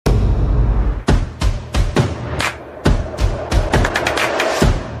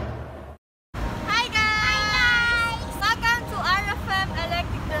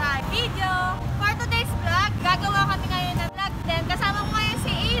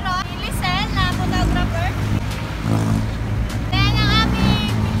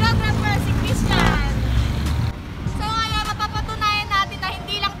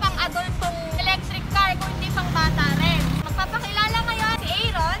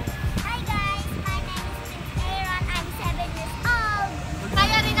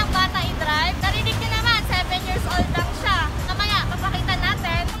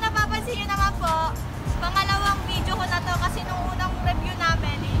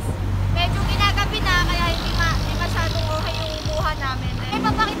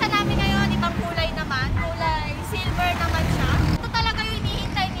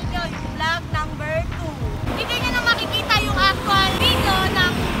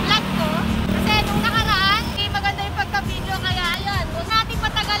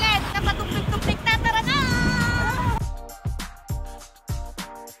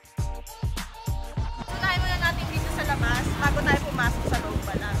sa loob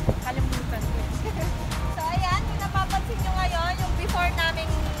pala. Kalimutan ko. So ayan, kung napapansin nyo ngayon, yung before namin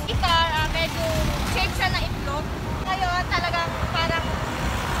Ecar, medyo shape siya na itlog. Ngayon talagang parang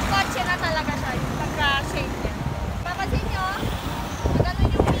kotse na talaga siya, yung pagka-shape niya. Papansin nyo, ganun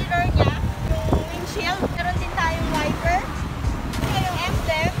yung mirror niya, yung windshield. Meron din tayong wiper. Ito yung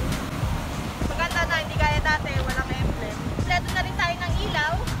emblem. Maganda na, hindi kaya dati, walang emblem. Kompleto na rin tayo ng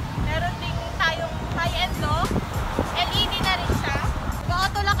ilaw. Meron din tayong high-end lock. LED na rin siya.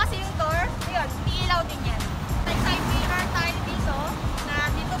 Auto lang kasi yung door. Ayun, ilaw din yan. May side mirror tayo dito na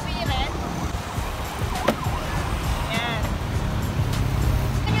dito piren. Yan.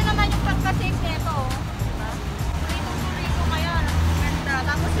 Ganyan naman yung pagka-safe nito. Diba? Rito ngayon. Ganda.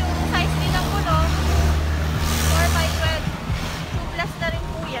 Tapos yung size din ng gulong 4x12. 2 plus na rin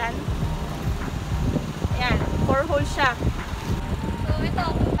po yan. Ayan. 4 holes siya. So ito,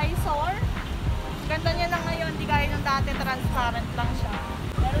 eyesore. Ganda niya na ngayon. Di gaya ng dati, transparent lang siya.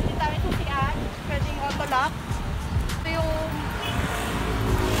 Meron din tayo susian. Pwedeng auto lock. Ito yung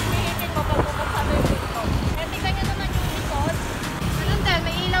hihitin mo pag bubuksan mo yung window. Kaya tingnan nyo naman yung likod. Ganun din,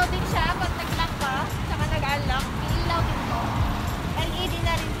 may ilaw din siya pag nag-lock ka. Tsaka nag-unlock. May ilaw din to. LED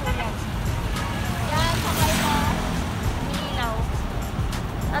na rin po yan. Yan, saka ito. May ilaw.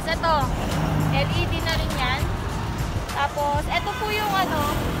 Tapos ito, LED na rin yan. Tapos, ito po yung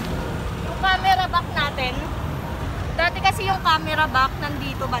yung camera back natin. Dati kasi yung camera back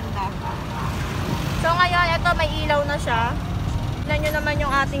nandito banda. So ngayon, ito may ilaw na siya. Tignan nyo naman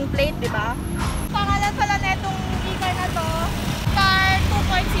yung ating plate, di ba? Pangalan pala na itong Ecar na to, Ecar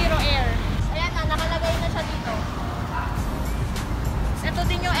 2.0 Air. Ayan na, nakalagay na siya dito. Ito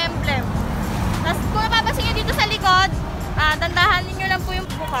din yung emblem. Tapos kung napapansin nyo dito sa likod, dandahanin nyo lang po yung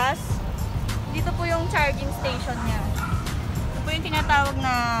bukas. Dito po yung charging station niya. Ito po yung tinatawag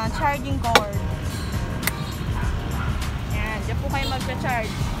na charging cord. Yan, dyan po kayo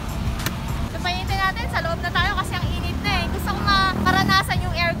magcha-charge. Ito painitin natin, sa loob na tayo kasi ang init na eh. Gusto kong makaranasan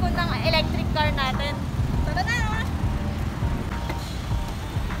yung aircon ng electric car natin. Tara na!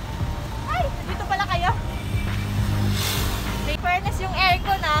 Ay, dito pala kayo. May fairness yung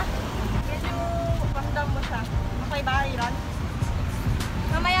aircon medyo ramdam mo siya. Okay ba, Iran?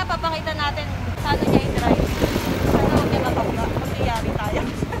 Mamaya papakita natin paano niya i-drive. Sana huwag niya mapagla. Magyayari tayo.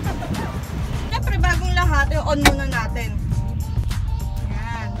 Siyempre, bagong lahat, on muna natin.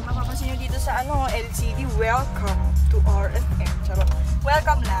 Yan. Mapapansin nyo dito sa LCD, welcome to RFM. Charot.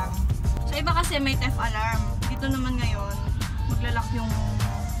 Welcome lang. Sa iba kasi may theft alarm. Dito naman ngayon, maglalak yung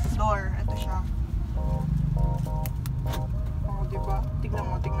door. Ito siya. Oh, diba? Tignan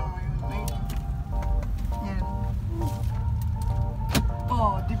mo yun. Ayun. Yan.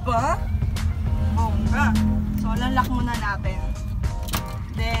 Oh, diba? Bongga. So, lalak muna natin.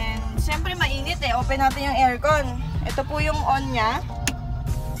 Then, siyempre mainit Open natin yung aircon. Ito po yung on niya.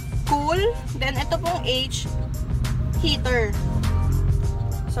 Cool. Then, ito pong H, heater.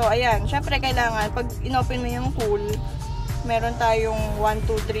 So, ayan. Siyempre, kailangan, pag inopen mo yung cool, meron tayong 1,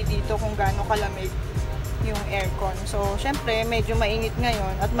 2, 3 dito kung gaano kalamig yung aircon. So, siyempre, medyo mainit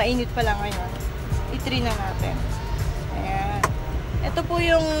ngayon. At mainit pa lang ngayon. I-3 na natin. Ayan. Ito po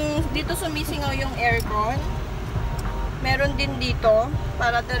yung, dito sumisingaw yung aircon. Meron din dito,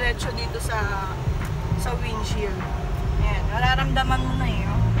 para diretso dito sa windshield. Ayan. Nararamdaman mo na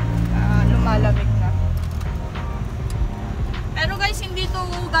lumalamig na. Pero guys, hindi to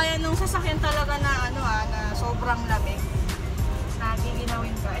gaya ng sasakyan talaga na na sobrang lamig. Na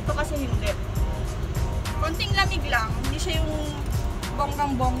giginawin ka. Ito kasi hindi. Konting lamig lang. Hindi siya yung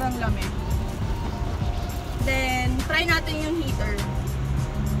bonggang-bonggang lamig. Then, try natin yung heater.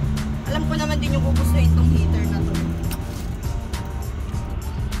 Alam ko naman din yung gugustuhin tong heater na to.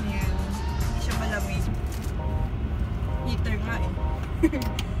 Ayan. Hindi siya malamig. Heater nga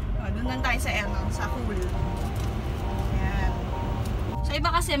doon lang tayo sa cool. Ayan. Sa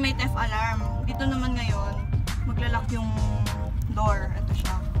iba kasi may theft alarm. Dito naman ngayon, maglalak yung door. Ito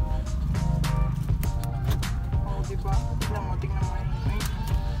siya. Oh, diba? Tingnan mo yun.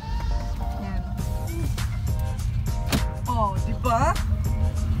 Ayan. Oh, diba?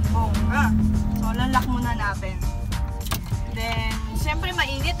 Bongga. So, lalak muna natin. Then, siyempre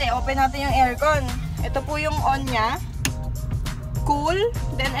mainit Open natin yung aircon. Ito po yung on niya. Cool.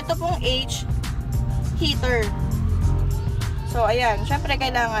 Then, ito pong H, heater. So, ayan. Siyempre,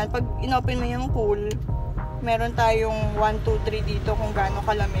 kailangan, pag inopen mo yung cool, meron tayong 1, 2, 3 dito kung gaano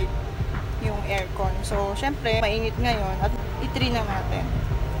kalamig yung aircon. So, siyempre, mainit ngayon. At i-3 na natin.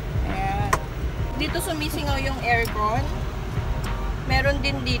 Ayan. Dito sumisingaw yung aircon. Meron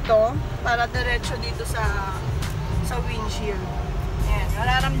din dito, para diretso dito sa windshield. Ayan.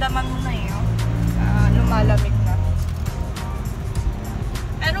 Nararamdaman mo na lumalamig na.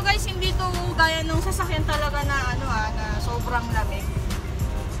 to gaya ng sasakyan talaga na ano na sobrang lamig.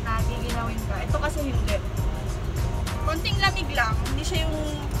 Na giginawin ka. Ito kasi hindi. Konting lamig lang. Hindi siya yung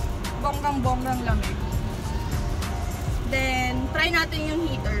bonggang-bonggang lamig. Then, try natin yung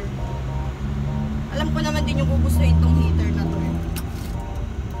heater. Alam ko naman din yung gugustuhin itong heater na to.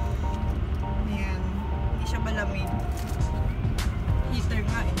 Ayan. Hindi siya malamig. Heater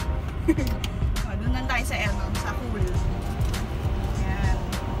nga eh. Doon lang tayo sa cool. Ayan.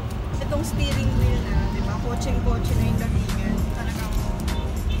 Itong steering wheel na, di ba? Coaching-coaching na yung datingan. Talagang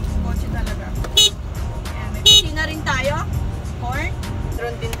kotse talaga. Ayan. May piscina rin tayo. Corn.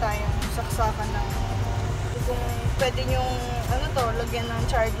 Meron din tayong saksakan ng kung pwede nyong lagyan ng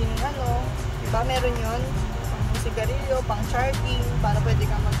charging diba meron yun pang sigarilyo, pang charging para pwede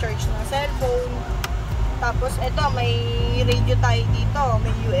kang mag-charge ng cellphone. Tapos ito may radio tayo dito,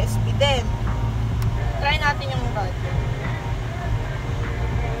 may USB din. Try natin yung radio.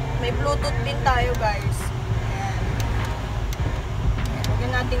 May Bluetooth din tayo guys. Ayan. Huwag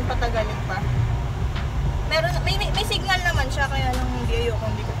natin patagalin pa. May signal naman siya kaya lang hindi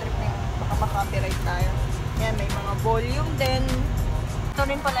ko trip yung baka makapiright tayo. Ayan, may mga volume din. Ito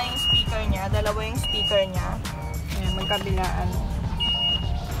rin pala yung speaker niya. Dalawa yung speaker niya. Ayan, magkabilaan.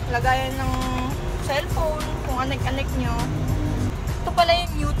 Lagayan ng cellphone, kung anek-anek nyo. Ito pala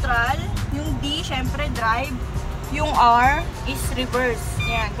yung neutral. Yung D, syempre drive. Yung R is reverse.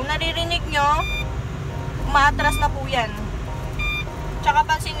 Ayan, kung naririnig nyo, umaatras na po yan. Tsaka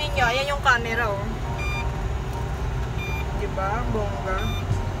pansinin nyo, ayan yung camera oh. Diba? Bongga.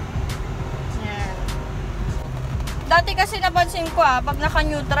 Ayan. Dati kasi napansin ko pag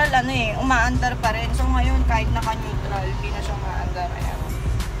naka-neutral umaandar pa rin. So ngayon kahit naka-neutral, hindi na siya umaandar. Ayan.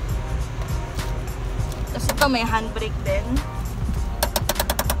 Tapos ito may handbrake din.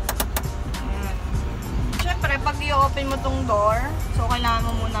 Ayan. Siyempre pag i-open mo tong door, so kailangan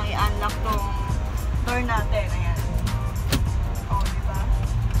mo munang i-unlock tong door natin. Ayan. O, diba?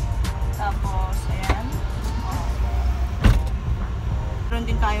 Tapos, ayan. Meron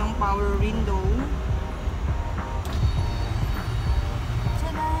din tayong power window.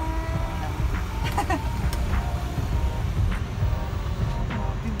 Tada!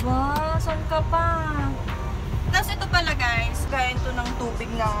 Oh, diba? Saan ka pa? Tapos ito pala guys, gaya ito ng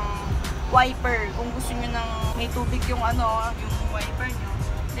tubig ng wiper. Kung gusto nyo ng may tubig yung yung wiper nyo.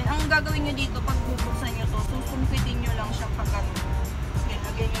 Then ang gagawin nyo dito, pag bubuksan nyo to, susumpitin nyo lang siya pag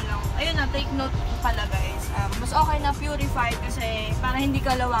lagyan nyo lang. Ayun na, take note pala guys. Mas okay na purified kasi para hindi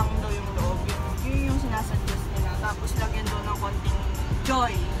kalawang daw yung loob. Yun yung sinasuggest nila. Tapos lagyan doon ng konting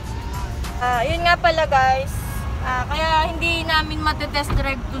joy. Yun nga pala guys. Kaya hindi namin matetest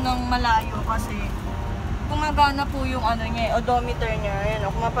drive to ng malayo kasi gumagana po yung niya, odometer niya. Ayan,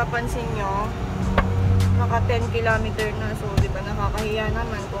 kung mapapansin nyo, naka 10 km na. So, di ba nakakahiya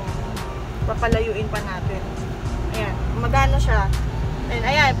naman kung papalayuin pa natin. Ayan, gumagana siya. And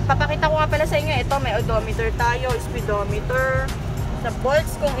ayan, papakita ko nga pala sa inyo, ito may odometer tayo, speedometer, sa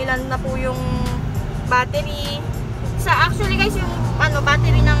volts, kung ilan na po yung battery. Actually guys, yung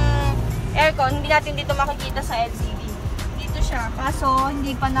battery ng aircon, hindi natin dito makikita sa LCD. Dito siya, kaso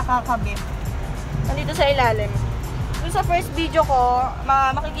hindi pa nakakabit. Nandito sa ilalim. Doon sa first video ko,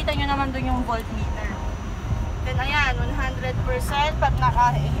 makikita nyo naman doon yung voltmeter. Then ayan, 100% pag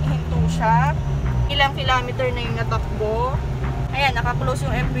nakahinto siya. Ilang kilometer na yung natakbo. Ayan, naka-close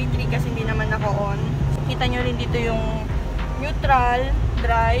yung MP3 kasi hindi naman naka-on. Kita nyo rin dito yung neutral,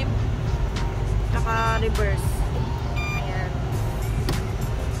 drive, naka-reverse. Ayan.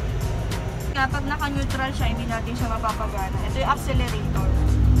 Kapag naka-neutral siya, hindi natin siya mapapagana. Ito yung accelerator.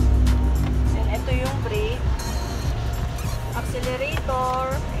 Then, ito yung brake.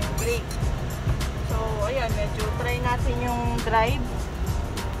 Accelerator, and brake. So, ayan, medyo try natin yung drive.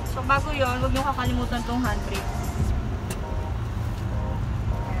 So, bago yun, huwag nyo kakalimutan tong handbrake.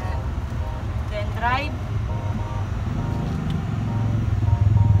 Drive.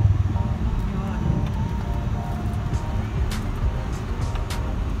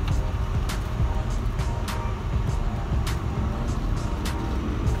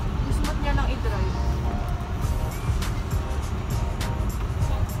 Smooth niya lang i-drive.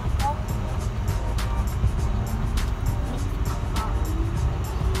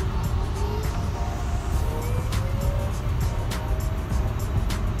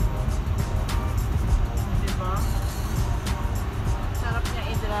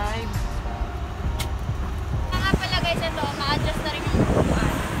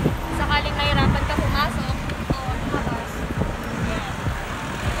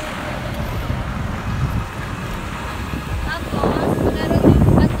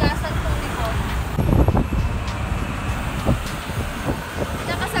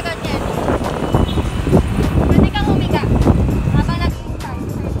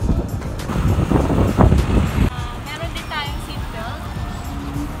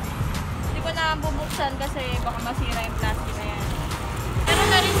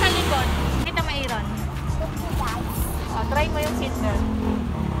 Try mo yung seatbelt.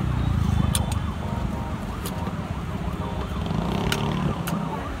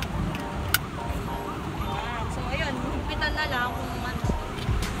 So, ayun. Higpitan na lang kung ano.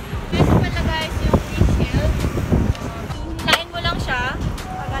 Ito pala guys yung windshield. Hilain mo lang siya.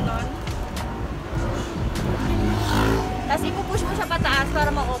 Ganon. Tapos ipupush mo siya pataas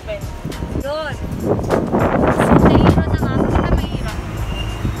para ma-open. Yun. Sindairo na nga. Hindi na mahirap.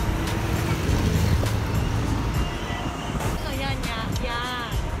 So, yan.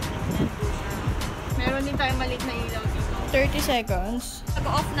 Meron din tayong maliit na ilaw dito. 30 seconds.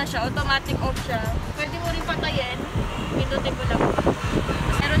 Nag-off na siya. Automatic off siya. Pwede mo rin patayin. Pindutin mo lang.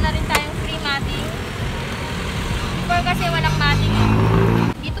 Meron na rin tayong free matting. Before kasi walang matting eh.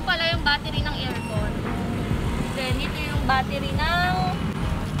 Dito pala yung battery ng aircon. Then, dito yung battery ng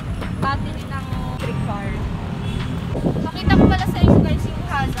electric car. Pakita ko pala sa inyo guys yung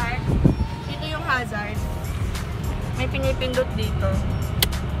hazard. Dito yung hazard. May pinipindot dito.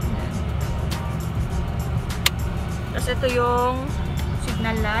 Tapos ito yung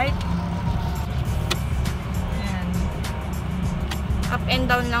signal light. Ayan. Up and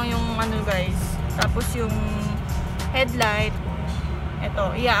down lang yung ano guys. Tapos yung headlight.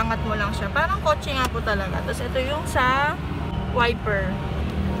 Ito, iaangat mo lang siya. Parang kotse nga po talaga. Tapos ito yung sa wiper.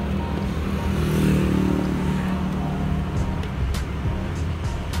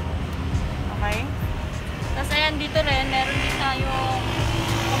 Okay? Tapos ayan, dito rin, meron din tayong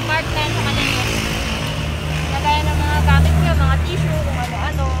compartment sa kanina. Nagaya ng mga gamit nyo, mga tissue, kung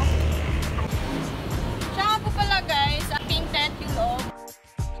ano-ano. Siya nga po pala guys, tinted yung loob.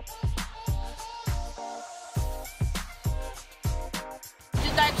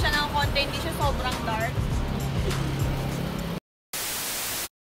 Dark siya ng konti, hindi siya sobrang dark.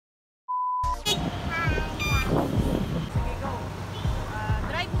 Sige, go.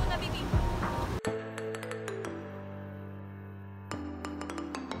 Drive muna, baby.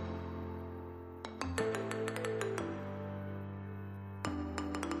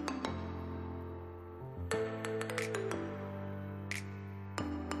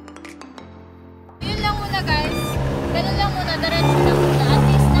 Yun lang muna guys. Ganun lang muna, diretso lang muna. At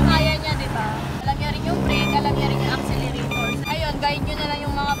least na kaya niya, diba? Alam niya rin yung brake, alam niya rin yung accelerator. Ayun, guide nyo na lang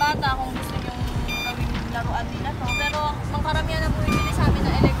yung mga bata kung gusto nyo gawin laruan nila to. Pero ang karamihan na bumibili sa amin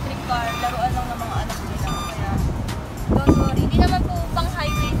ng electric car, laruan lang ng mga anak nila. Kaya, don't worry. Hindi naman po pang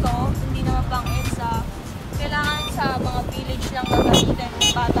highway to, hindi naman pang ESA. Kailangan sa mga village lang na gamitin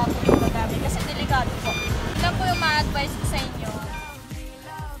yung bata po yung magamit. Kasi delikado po. Ilan po yung ma-advise ko sa inyo.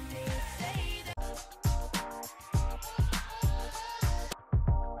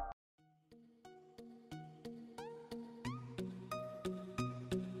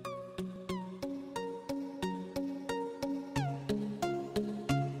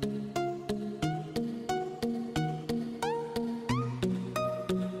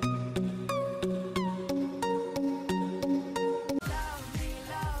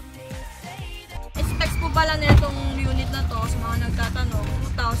 Pala nitong unit na to sa mga nagtatanong,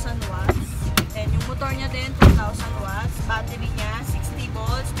 2,000 watts. Then yung motor niya din 2,000 watts. Battery niya 60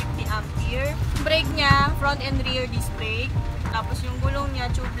 volts, 50 ampere. Brake niya front and rear disc brake. Tapos yung gulong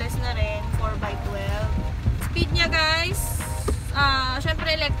niya tubeless na rin, 4x12. Speed niya guys,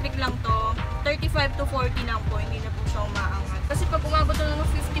 syempre electric lang to. 35 to 40 lang po, hindi na po siya umaangat. Kasi pag umabot na ng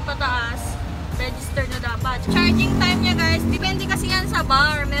 50 pataas, register na dapat. Charging time niya guys, depende kasi yan sa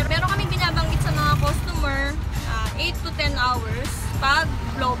bar. Meron kami binabanggit sa mga customer, 8 to 10 hours pag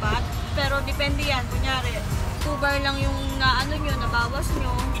blow back. Pero depende yan. Kunyari, 2 bar lang yung naano nyo, nabawas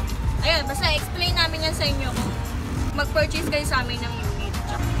nyo. Ayun, basta explain namin yan sa inyo kung mag-purchase kayo sa amin ng unit.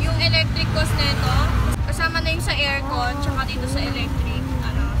 Yung electric cost nito, kasama na yung sa aircon, tsaka dito sa electric.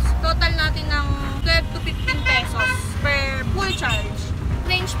 Total natin ng 12 to 15 pesos per full charge.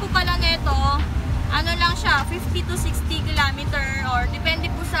 Range po pala nito, ano lang siya, 50 to 60 km or depende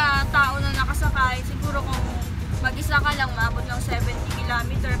po sa tao na nakasakay. Siguro kung mag-isa ka lang, maabot lang 70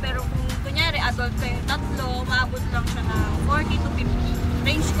 km. Pero kung kunyari, adult kayong tatlo, maabot lang siya ng 40 to 50.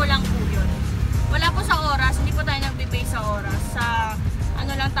 Range ko lang po yun. Wala po sa oras, hindi po tayo nagbe-base sa oras. Sa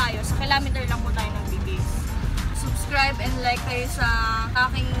ano lang tayo, sa kilometer lang po tayo nagbe-base. Subscribe and like kayo sa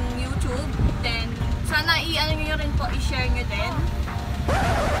aking YouTube. Then, sana i-ano nyo rin po, i-share nyo din.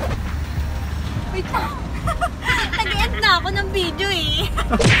 Wait na. Nag-end na ako ng video eh.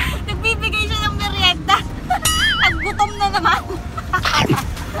 Nagbibigay siya ng merienda. Naggutom na naman.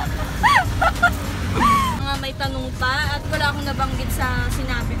 Mga may tanong pa at wala akong nabanggit sa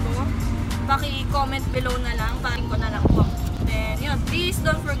sinabi ko, paki-comment below na lang. Paring ko na lang po. Then yun, please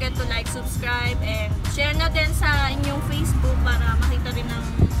don't forget to like, subscribe, and share na din sa inyong Facebook para makita rin ng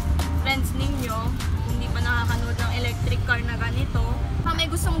friends ninyo kung hindi pa nakakanood ng electric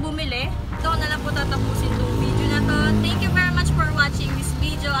ko tatapusin tong video na to. Thank you very much for watching this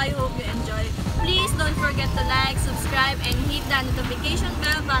video. I hope you enjoy. Please don't forget to like, subscribe, and hit the notification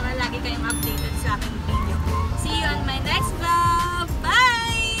bell para lagi kayong updated sa aking video. See you on my next vlog.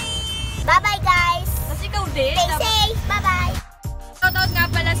 Bye! Bye-bye, guys! Kasi ikaw din. Stay safe! Bye-bye! Shoutout nga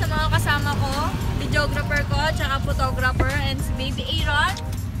pala sa mga kasama ko, videographer ko, tsaka photographer, and si Baby Aaron.